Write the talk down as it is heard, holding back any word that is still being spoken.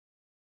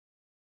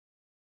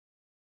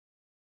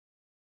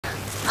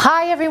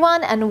Hi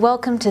everyone, and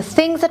welcome to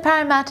Things at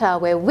Parramatta,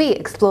 where we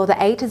explore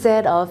the A to Z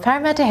of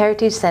Parramatta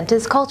Heritage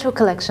Centre's cultural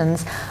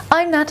collections.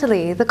 I'm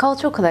Natalie, the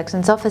Cultural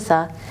Collections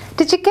Officer.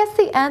 Did you guess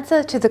the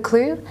answer to the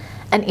clue?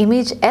 An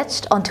image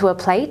etched onto a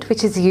plate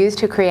which is used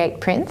to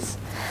create prints?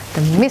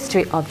 The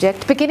mystery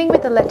object, beginning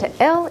with the letter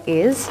L,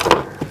 is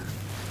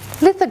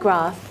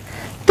lithograph.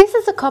 This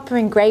is a copper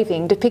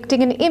engraving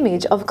depicting an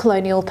image of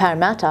colonial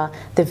Parramatta.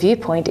 The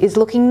viewpoint is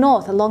looking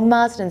north along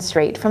Marsden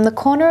Street from the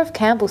corner of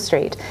Campbell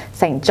Street.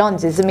 St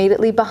John's is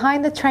immediately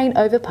behind the train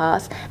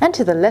overpass, and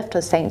to the left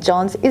of St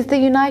John's is the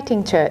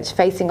Uniting Church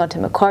facing onto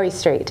Macquarie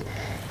Street.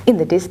 In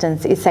the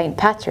distance is St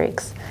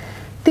Patrick's.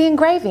 The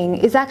engraving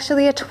is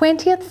actually a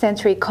 20th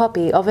century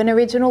copy of an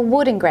original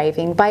wood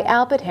engraving by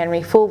Albert Henry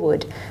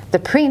Fullwood. The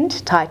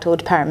print,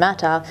 titled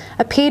Parramatta,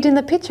 appeared in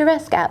the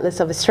Picturesque Atlas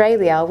of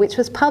Australia, which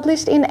was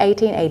published in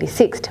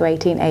 1886 to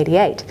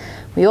 1888.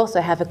 We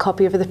also have a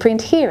copy of the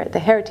print here at the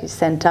Heritage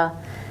Centre.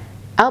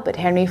 Albert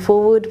Henry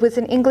Fullwood was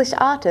an English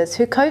artist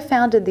who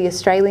co-founded the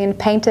Australian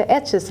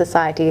Painter-Etcher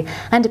Society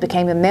and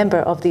became a member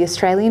of the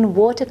Australian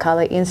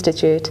Watercolour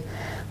Institute.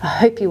 I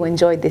hope you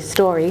enjoyed this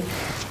story.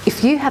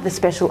 If you have a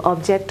special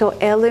object or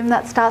heirloom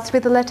that starts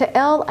with the letter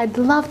L, I'd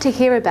love to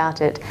hear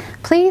about it.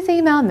 Please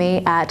email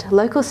me at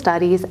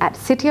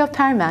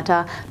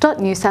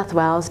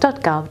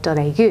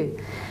localstudies@cityofparramatta.newsouthwales.gov.au.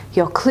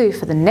 Your clue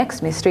for the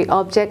next mystery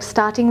object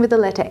starting with the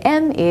letter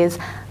M is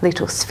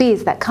little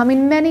spheres that come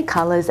in many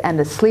colours and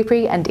are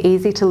slippery and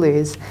easy to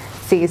lose.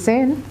 See you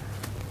soon.